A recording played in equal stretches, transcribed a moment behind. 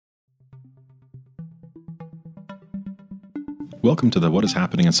Welcome to the What is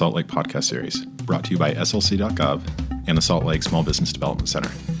Happening in Salt Lake podcast series, brought to you by slc.gov and the Salt Lake Small Business Development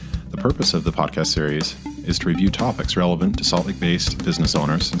Center. The purpose of the podcast series is to review topics relevant to Salt Lake-based business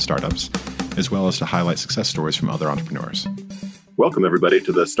owners and startups, as well as to highlight success stories from other entrepreneurs. Welcome, everybody,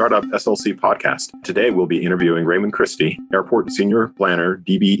 to the Startup SLC podcast. Today, we'll be interviewing Raymond Christie, Airport Senior Planner,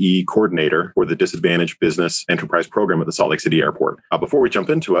 DBE Coordinator for the Disadvantaged Business Enterprise Program at the Salt Lake City Airport. Before we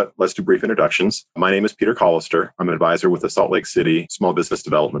jump into it, let's do brief introductions. My name is Peter Collister. I'm an advisor with the Salt Lake City Small Business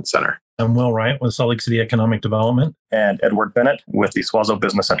Development Center. I'm Will Wright with Salt Lake City Economic Development. And Edward Bennett with the Suazo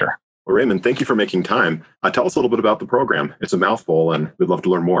Business Center. Well, Raymond, thank you for making time. Tell us a little bit about the program. It's a mouthful, and we'd love to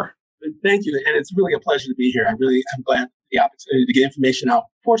learn more. Thank you. And it's really a pleasure to be here. I'm glad for the opportunity to get information out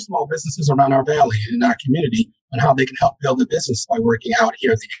for small businesses around our valley and in our community on how they can help build a business by working out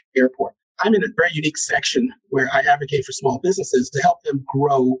here at the airport. I'm in a very unique section where I advocate for small businesses to help them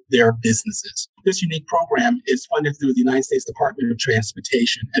grow their businesses. This unique program is funded through the United States Department of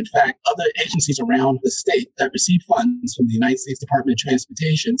Transportation. In fact, other agencies around the state that receive funds from the United States Department of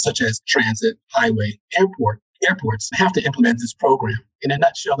Transportation, such as transit, highway, airports, have to implement this program. In a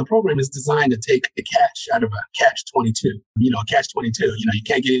nutshell, the program is designed to take the catch out of a catch-22. Catch-22, you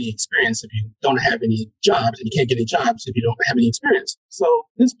can't get any experience if you don't have any jobs, and you can't get any jobs if you don't have any experience. So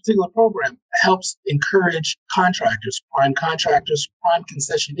this particular program helps encourage prime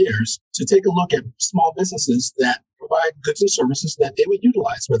concessionaires to take a look at small businesses that provide goods and services that they would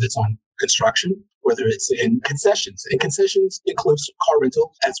utilize, whether it's on construction, whether it's in concessions. And concessions includes car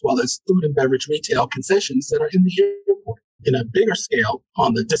rental, as well as food and beverage retail concessions that are in the airport. In a bigger scale,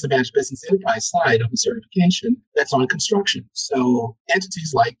 on the disadvantaged business enterprise side of the certification, that's on construction. So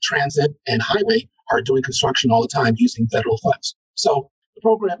entities like transit and highway are doing construction all the time using federal funds. So the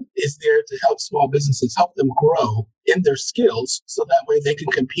program is there to help small businesses, help them grow in their skills so that way they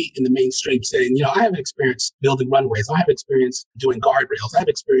can compete in the mainstream setting. I have experience building runways. I have experience doing guardrails. I have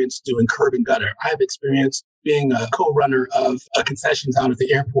experience doing curb and gutter. I have experience being a co-runner of concessions out at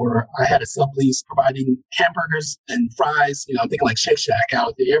the airport. I had a sublease providing hamburgers and fries, thinking like Shake Shack out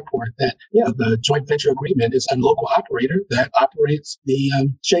at the airport. The joint venture agreement is a local operator that operates the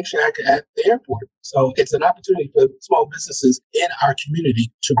Shake Shack at the airport. So it's an opportunity for small businesses in our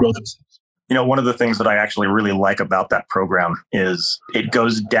community to grow themselves. One of the things that I actually really like about that program is it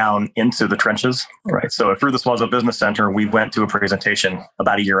goes down into the trenches, right? So through the Suazo Business Center, we went to a presentation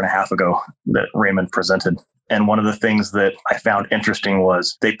about a year and a half ago that Raymond presented. And one of the things that I found interesting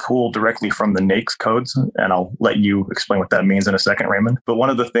was they pulled directly from the NAICS codes. And I'll let you explain what that means in a second, Raymond. But one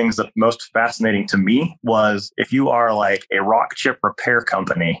of the things that most fascinating to me was if you are like a rock chip repair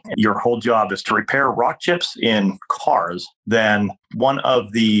company, your whole job is to repair rock chips in cars, then one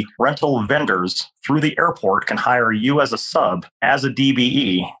of the rental vendors through the airport can hire you as a sub, as a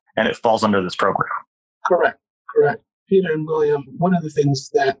DBE, and it falls under this program. Correct. Peter and William, one of the things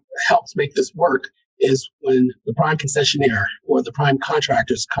that helps make this work is when the prime concessionaire or the prime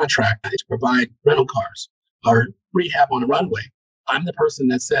contractor's contract to provide rental cars or rehab on a runway. I'm the person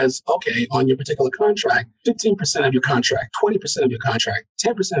that says, okay, on your particular contract, 15% of your contract, 20% of your contract,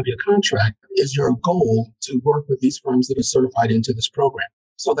 10% of your contract is your goal to work with these firms that are certified into this program.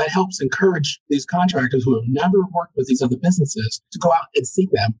 So that helps encourage these contractors who have never worked with these other businesses to go out and seek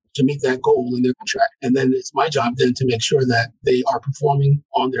them to meet that goal in their contract. And then it's my job then to make sure that they are performing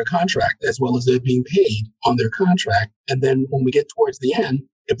on their contract as well as they're being paid on their contract. And then when we get towards the end,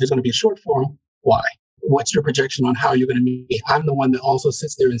 if there's going to be a shortfall, why? What's your projection on how you're going to meet? I'm the one that also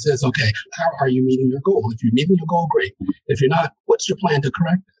sits there and says, okay, how are you meeting your goal? If you're meeting your goal, great. If you're not, what's your plan to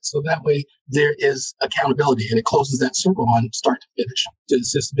correct it? So that way there is accountability and it closes that circle on start to finish to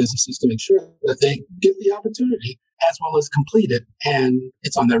assist businesses to make sure that they get the opportunity as well as complete it and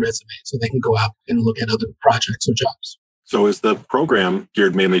it's on their resume so they can go out and look at other projects or jobs. So is the program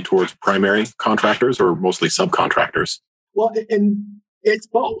geared mainly towards primary contractors or mostly subcontractors? Well, it's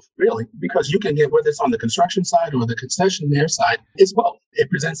both, really, because you can get, whether it's on the construction side or the concessionaire side, it's both. It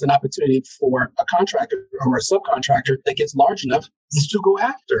presents an opportunity for a contractor or a subcontractor that gets large enough to go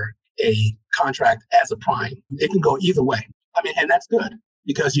after a contract as a prime. It can go either way. And that's good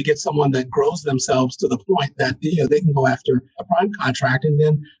because you get someone that grows themselves to the point that they can go after a prime contract and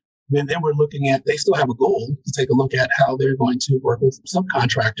then we're looking at, they still have a goal to take a look at how they're going to work with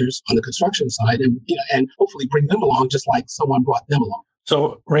subcontractors on the construction side and hopefully bring them along just like someone brought them along.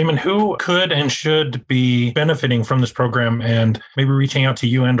 So, Raymond, who could and should be benefiting from this program and maybe reaching out to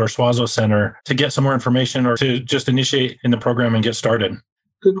you and or Suazo Center to get some more information or to just initiate in the program and get started?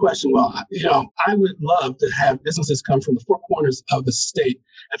 Good question. Well, I would love to have businesses come from the four corners of the state.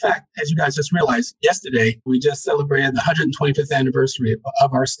 In fact, as you guys just realized, yesterday, we just celebrated the 125th anniversary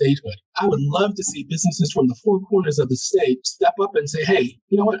of our statehood. I would love to see businesses from the four corners of the state step up and say, hey,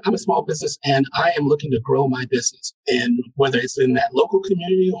 you know what? I'm a small business and I am looking to grow my business. And whether it's in that local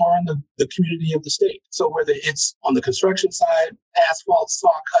community or in the community of the state. So whether it's on the construction side, asphalt, saw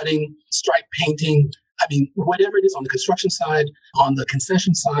cutting, stripe painting, whatever it is on the construction side, on the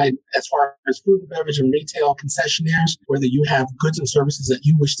concession side, as far as food and beverage and retail concessionaires, whether you have goods and services that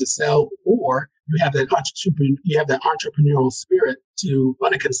you wish to sell, or you have that entrepreneurial spirit to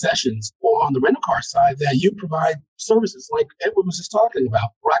run a concessions, or on the rental car side that you provide services like Edward was just talking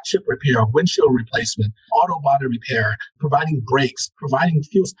about, rock chip repair, windshield replacement, auto body repair, providing brakes, providing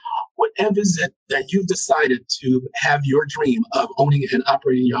fuels, whatever is it that you've decided to have your dream of owning and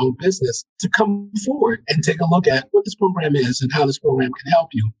operating your own business, to come forward and take a look at what this program is and how this program can help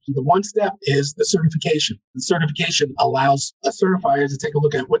you. The one step is the certification. The certification allows a certifier to take a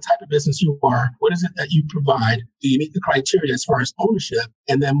look at what type of business you are, what is it that you provide, do you meet the criteria as far as ownership,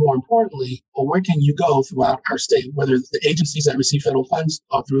 and then more importantly, where can you go throughout our state, whether the agencies that receive federal funds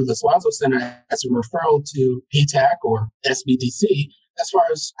or through the Suazo Center as a referral to PTAC or SBDC, as far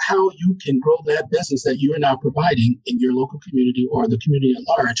as how you can grow that business that you are now providing in your local community or the community at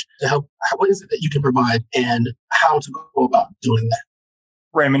large to help. What is it that you can provide and how to go about doing that?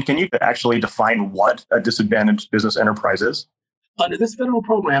 Raymond, can you actually define what a disadvantaged business enterprise is? Under this federal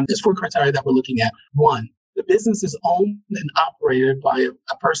program, there's four criteria that we're looking at. One, the business is owned and operated by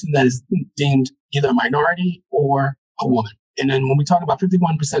a person that is deemed either a minority or a woman. And then when we talk about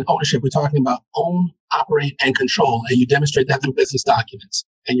 51% ownership, we're talking about own, operate, and control. And you demonstrate that through business documents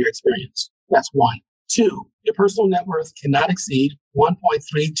and your experience. That's one. Two, your personal net worth cannot exceed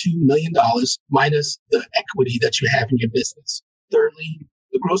 $1.32 million minus the equity that you have in your business. Thirdly,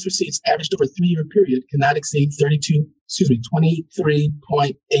 the gross receipts averaged over a 3-year period cannot exceed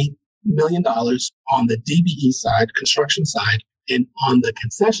 $23.8 million on the DBE side, construction side. And on the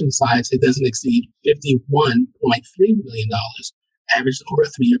concession side, it doesn't exceed $51.3 million averaged over a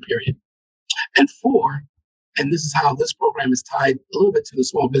 3-year period. And four, and this is how this program is tied a little bit to the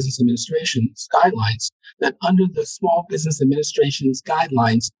Small Business Administration's guidelines, that under the Small Business Administration's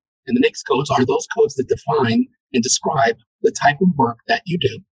guidelines, and the NAICS codes are those codes that define and describe the type of work that you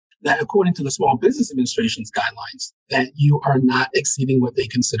do, that according to the Small Business Administration's guidelines, that you are not exceeding what they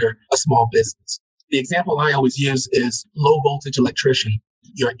consider a small business. The example I always use is low voltage electrician.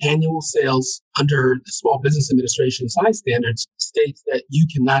 Your annual sales under the Small Business Administration size standards states that you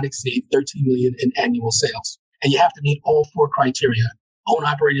cannot exceed 13 million in annual sales. And you have to meet all four criteria: own,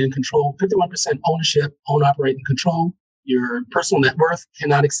 operate, and control, 51% ownership, own, operate, and control. Your personal net worth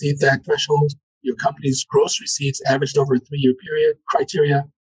cannot exceed that threshold. Your company's gross receipts averaged over a 3-year period criteria.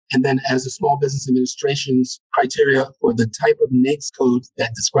 And then as the Small Business Administration's criteria for the type of NAICS code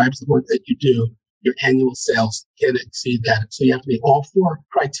that describes the work that you do, your annual sales can exceed that. So you have to meet all four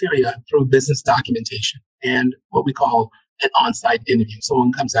criteria through business documentation and what we call an on-site interview.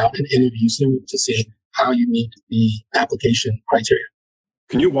 Someone comes out and interviews you to see how you meet the application criteria.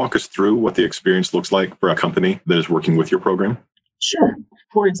 Can you walk us through what the experience looks like for a company that is working with your program? Sure.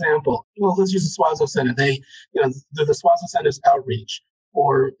 For example, let's use the Suazo Center. The Suazo Center's outreach,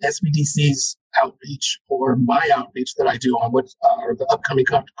 or SBDC's outreach, or my outreach that I do on what are the upcoming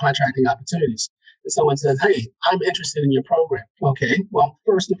contracting opportunities. And someone says, hey, I'm interested in your program. Okay, well,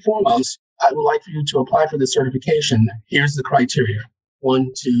 first and foremost, I would like for you to apply for the certification. Here's the criteria: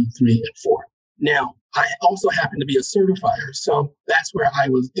 1, 2, 3, and 4. Now, I also happen to be a certifier. So that's where I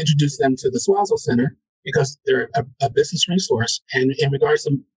was introduced them to the Suazo Center, because they're a business resource. And in regards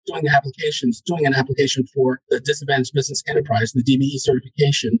to doing an application for the Disadvantaged Business Enterprise, the DBE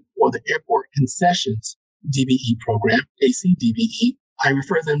certification, or the Airport Concessions DBE program, ACDBE, I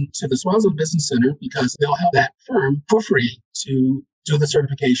refer them to the Suazo Business Center because they'll help that firm for free to do the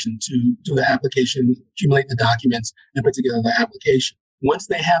certification, to do the application, accumulate the documents, and put together the application. Once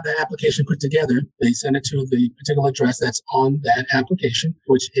they have that application put together, they send it to the particular address that's on that application,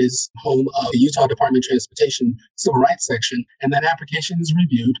 which is home of the Utah Department of Transportation Civil Rights Section. And that application is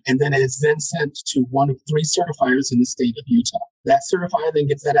reviewed, and then it is then sent to one of 3 certifiers in the state of Utah. That certifier then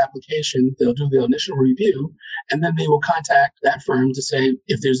gets that application. They'll do the initial review, and then they will contact that firm to say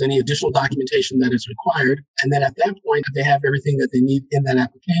if there's any additional documentation that is required. And then at that point, if they have everything that they need in that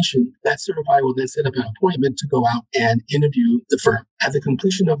application, that certifier will then set up an appointment to go out and interview the firm. At the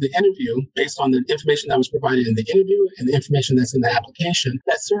completion of the interview, based on the information that was provided in the interview and the information that's in the application,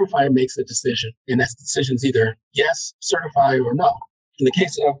 that certifier makes a decision. And that decision is either yes, certify, or no. In the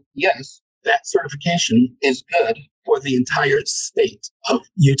case of yes, that certification is good for the entire state of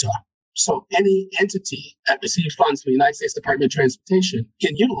Utah. So any entity that receives funds from the United States Department of Transportation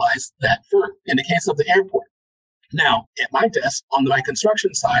can utilize that firm in the case of the airport. Now, at my desk, on my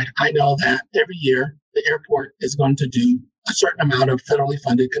construction side, I know that every year the airport is going to do a certain amount of federally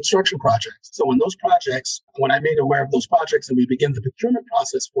funded construction projects. So when I'm made aware of those projects and we begin the procurement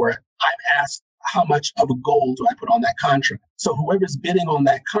process for it, I'm asked how much of a goal do I put on that contract? So whoever's bidding on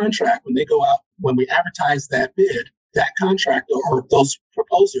that contract, when they go out, when we advertise that bid, that contractor or those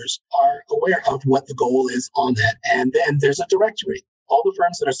proposers are aware of what the goal is on that. And then there's a directory. All the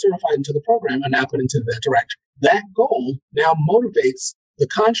firms that are certified into the program are now put into that directory. That goal now motivates the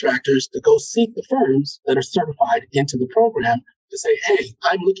contractors to go seek the firms that are certified into the program to say, hey,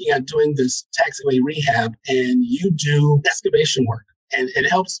 I'm looking at doing this taxiway rehab and you do excavation work. And it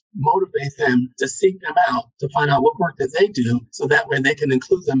helps motivate them to seek them out, to find out what work that they do, so that way they can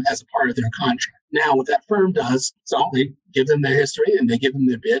include them as a part of their contract. Now, what that firm does, so they give them their history and they give them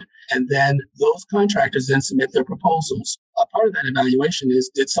their bid, and then those contractors then submit their proposals. A part of that evaluation is,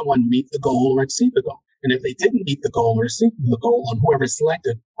 did someone meet the goal or exceed the goal? And if they didn't meet the goal or exceed the goal on whoever's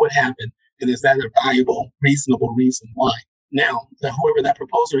selected, what happened? And is that a valuable, reasonable reason why? Now, whoever that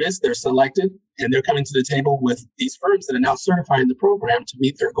proposer is, they're selected and they're coming to the table with these firms that are now certifying the program to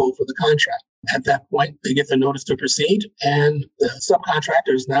meet their goal for the contract. At that point, they get their notice to proceed, and the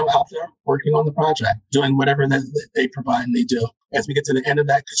subcontractor is now out there working on the project, doing whatever they provide and they do. As we get to the end of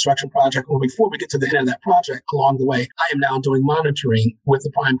that construction project, or before we get to the end of that project, along the way, I am now doing monitoring with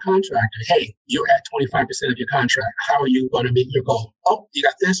the prime contractor. Hey, you're at 25% of your contract. How are you going to meet your goal? Oh, you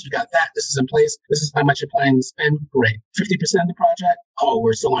got this, you got that. This is in place. This is how much you're planning to spend. Great. 50% of the project? Oh,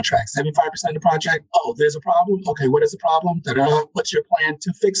 we're still on track. 75% of the project? Oh, there's a problem? Okay, what is the problem? Da-da. What's your plan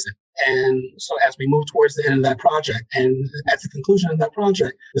to fix it? And so as we move towards the end of that project, and at the conclusion of that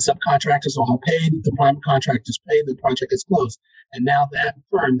project, the subcontractors are all paid, the prime contractor is paid, the project is closed. And now that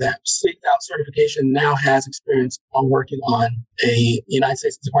firm that seeked out certification now has experience on working on a United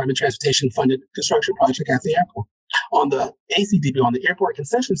States Department of Transportation funded construction project at the airport. On the ACDB, on the airport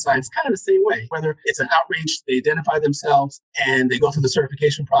concession side, it's kind of the same way. Whether it's an outreach, they identify themselves and they go through the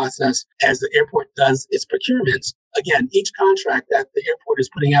certification process as the airport does its procurements. Again, each contract that the airport is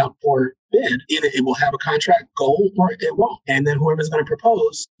putting out for bid, either it will have a contract goal or it won't. And then whoever's going to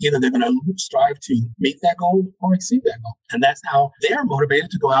propose, either they're going to strive to meet that goal or exceed that goal. And that's how they're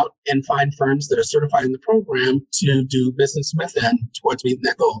motivated to go out and find firms that are certified in the program to do business with them towards meeting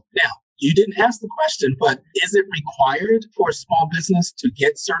that goal. Now, you didn't ask the question, but is it required for a small business to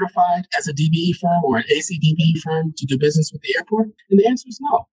get certified as a DBE firm or an ACDB firm to do business with the airport? And the answer is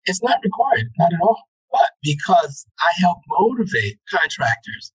no. It's not required, not at all. But because I help motivate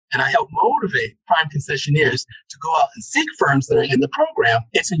contractors and I help motivate prime concessionaires to go out and seek firms that are in the program,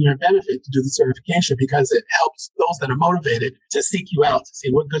 it's in your benefit to do the certification because it helps those that are motivated to seek you out to see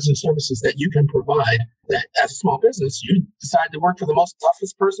what goods and services that you can provide that as a small business, you decide to work for the most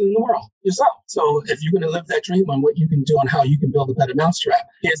toughest person in the world, yourself. So if you're going to live that dream on what you can do and how you can build a better mousetrap,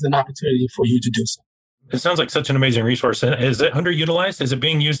 here's an opportunity for you to do so. It sounds like such an amazing resource. Is it underutilized? Is it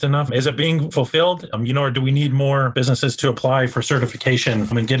being used enough? Is it being fulfilled? Or do we need more businesses to apply for certification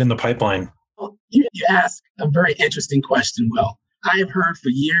and get in the pipeline? Well, you ask a very interesting question, Will. I have heard for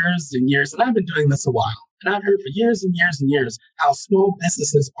years and years, and I've been doing this a while, and I've heard for years and years and years how small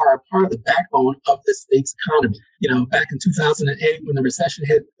businesses are a part of the backbone of the state's economy. Back in 2008, when the recession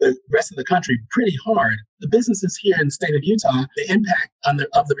hit the rest of the country pretty hard, the businesses here in the state of Utah, the impact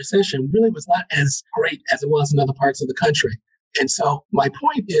of the recession really was not as great as it was in other parts of the country. And so my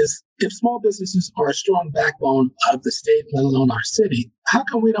point is, if small businesses are a strong backbone of the state, let alone our city, how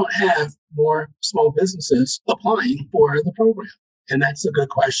come we don't have more small businesses applying for the program? And that's a good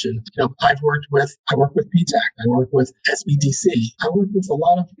question. I work with PTAC. I work with SBDC. I work with a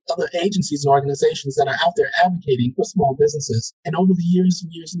lot of other agencies and organizations that are out there advocating for small businesses. And over the years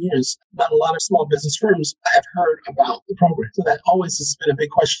and years and years, not a lot of small business firms have heard about the program. So that always has been a big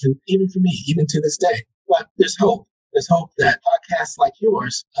question, even for me, even to this day. But there's hope. There's hope that podcasts like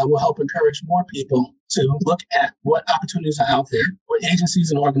yours will help encourage more people to look at what opportunities are out there, what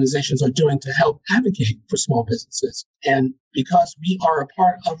agencies and organizations are doing to help advocate for small businesses. And because we are a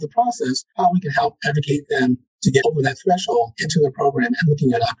part of the process, how we can help advocate them to get over that threshold into the program and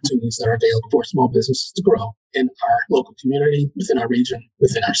looking at opportunities that are available for small businesses to grow in our local community, within our region,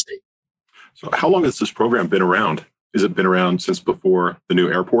 within our state. So how long has this program been around? Has it been around since before the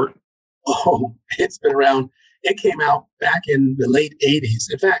new airport? Oh, it's been around. It came out back in the late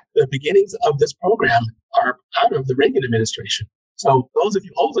 80s. In fact, the beginnings of this program are out of the Reagan administration. So those of you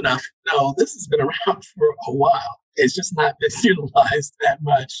old enough know this has been around for a while. It's just not been utilized that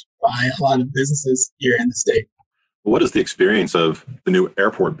much by a lot of businesses here in the state. What has the experience of the new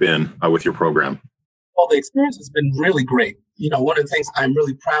airport been with your program? Well, the experience has been really great. One of the things I'm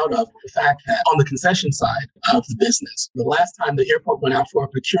really proud of, the fact that on the concession side of the business, the last time the airport went out for a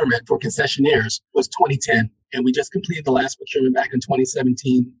procurement for concessionaires was 2010. And we just completed the last procurement back in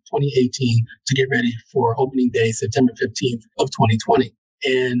 2017, 2018 to get ready for opening day, September 15th of 2020.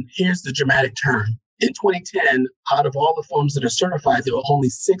 And here's the dramatic turn. In 2010, out of all the firms that are certified, there were only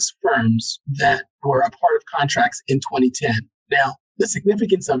 6 firms that were a part of contracts in 2010. Now, the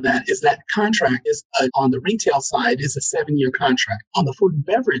significance of that is that contract is on the retail side is a 7-year contract. On the food and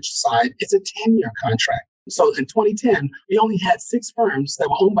beverage side, it's a 10-year contract. So in 2010, we only had 6 firms that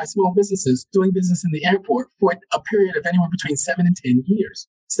were owned by small businesses doing business in the airport for a period of anywhere between 7 and 10 years.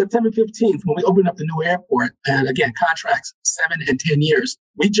 September 15th, when we opened up the new airport, and again, contracts 7 and 10 years,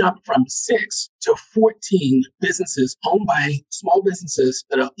 we jumped from 6 to 14 businesses owned by small businesses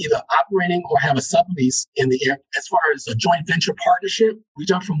that are either operating or have a sublease in the air. As far as a joint venture partnership, we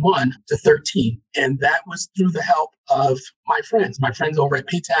jumped from 1 to 13. And that was through the help of my friends over at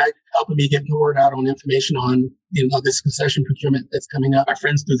PTAG, helping me get the word out on information on this concession procurement that's coming up. My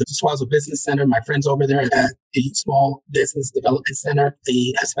friends through the Suazo Business Center, my friends over there at the Small Business Development Center,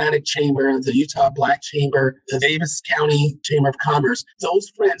 the Hispanic Chamber, the Utah Black Chamber, the Davis County Chamber of Commerce. Those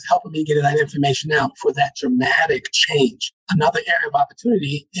friends helping me get that information out for that dramatic change. Another area of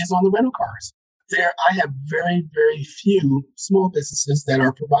opportunity is on the rental cars. There, I have very, very few small businesses that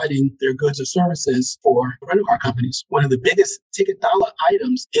are providing their goods or services for rental car companies. One of the biggest ticket dollar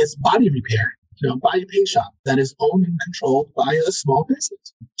items is body repair. Body paint shop that is owned and controlled by a small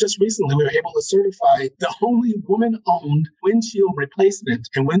business. Just recently, we were able to certify the only woman-owned windshield replacement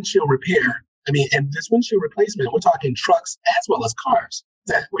and windshield repair. And this windshield replacement, we're talking trucks as well as cars,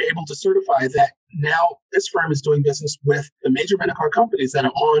 that we're able to certify that now this firm is doing business with the major rental car companies that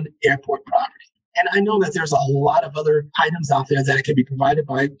are on airport property. And I know that there's a lot of other items out there that can be provided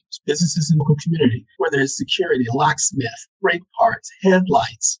by businesses in the local community, whether it's security, locksmith, brake parts,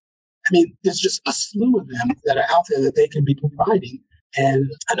 headlights. There's just a slew of them that are out there that they can be providing. And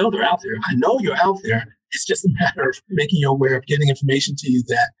I know they're out there. I know you're out there. It's just a matter of making you aware of getting information to you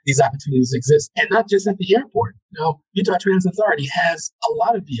that these opportunities exist. And not just at the airport. Utah Transit Authority has a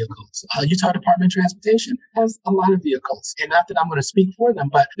lot of vehicles. Utah Department of Transportation has a lot of vehicles. And not that I'm going to speak for them,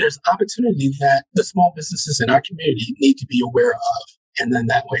 but there's opportunity that the small businesses in our community need to be aware of. And then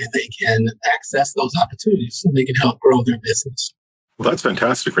that way they can access those opportunities so they can help grow their business. Well, that's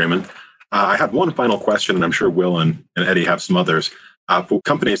fantastic, Raymond. I have one final question, and I'm sure Will and Eddie have some others. For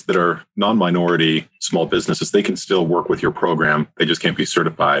companies that are non-minority small businesses, they can still work with your program. They just can't be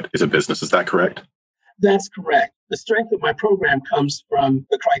certified as a business. Is that correct? That's correct. The strength of my program comes from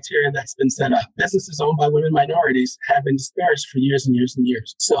the criteria that's been set up. Businesses owned by women minorities have been disparaged for years and years and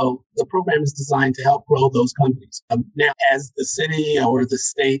years. So the program is designed to help grow those companies. Now, as the city or the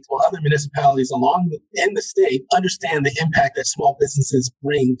state or other municipalities in the state understand the impact that small businesses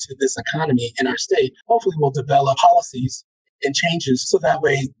bring to this economy in our state, hopefully we'll develop policies and changes so that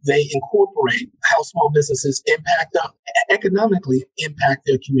way they incorporate how small businesses economically impact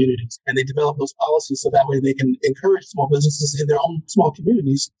their communities. And they develop those policies so that way they can encourage small businesses in their own small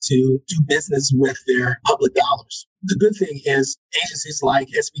communities to do business with their public dollars. The good thing is agencies like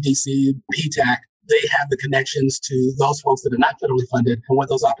SBDC, PTAC, they have the connections to those folks that are not federally funded and what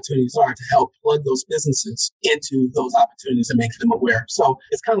those opportunities are to help plug those businesses into those opportunities and make them aware. So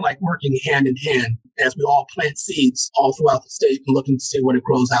it's kind of like working hand in hand as we all plant seeds all throughout the state and looking to see what it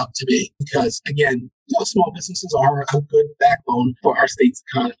grows out to be. Because again, small businesses are a good backbone for our state's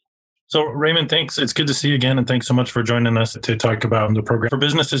economy. So Raymond, thanks. It's good to see you again. And thanks so much for joining us to talk about the program. For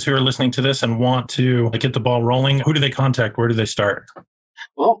businesses who are listening to this and want to get the ball rolling, who do they contact? Where do they start?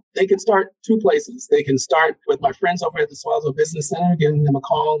 Well, they can start 2 places. They can start with my friends over at the Suazo Business Center, giving them a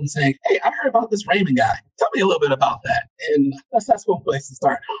call and saying, hey, I heard about this Raymond guy. Tell me a little bit about that. And that's one place to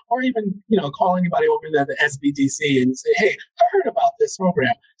start. Or even, call anybody over there at the SBDC and say, hey, I heard about this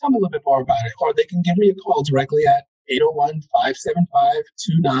program. Tell me a little bit more about it. Or they can give me a call directly at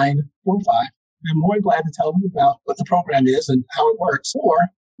 801-575-2945. I'm more than glad to tell them about what the program is and how it works. Or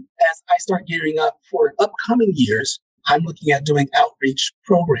as I start gearing up for upcoming years, I'm looking at doing outreach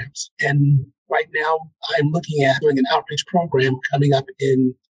programs. And right now, I'm looking at doing an outreach program coming up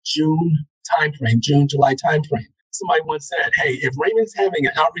in June, July timeframe. Somebody once said, hey, if Raymond's having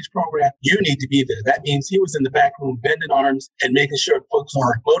an outreach program, you need to be there. That means he was in the back room bending arms and making sure folks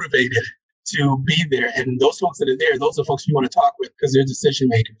are motivated to be there. And those folks that are there, those are folks you want to talk with because they're decision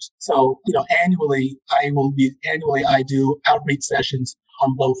makers. So, annually, I do outreach sessions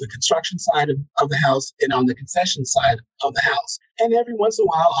on both the construction side of the house and on the concession side of the house. And every once in a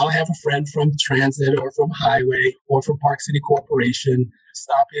while, I'll have a friend from transit or from highway or from Park City Corporation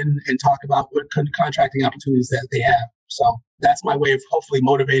stop in and talk about what contracting opportunities that they have. So that's my way of hopefully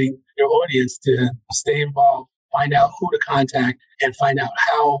motivating your audience to stay involved, find out who to contact, and find out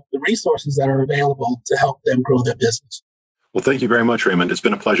how the resources that are available to help them grow their business. Well, thank you very much, Raymond. It's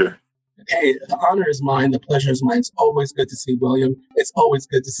been a pleasure. Hey, the honor is mine. The pleasure is mine. It's always good to see William. It's always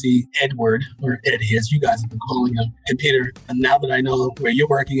good to see Edward, or Eddie, as you guys have been calling him. And Peter, and now that I know where you're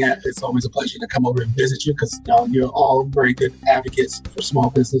working at, it's always a pleasure to come over and visit you because you're all very good advocates for small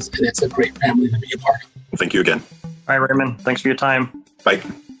business, and it's a great family to be a part of. Well, thank you again. All right, Raymond. Thanks for your time. Bye.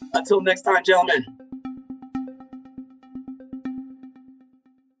 Until next time, gentlemen.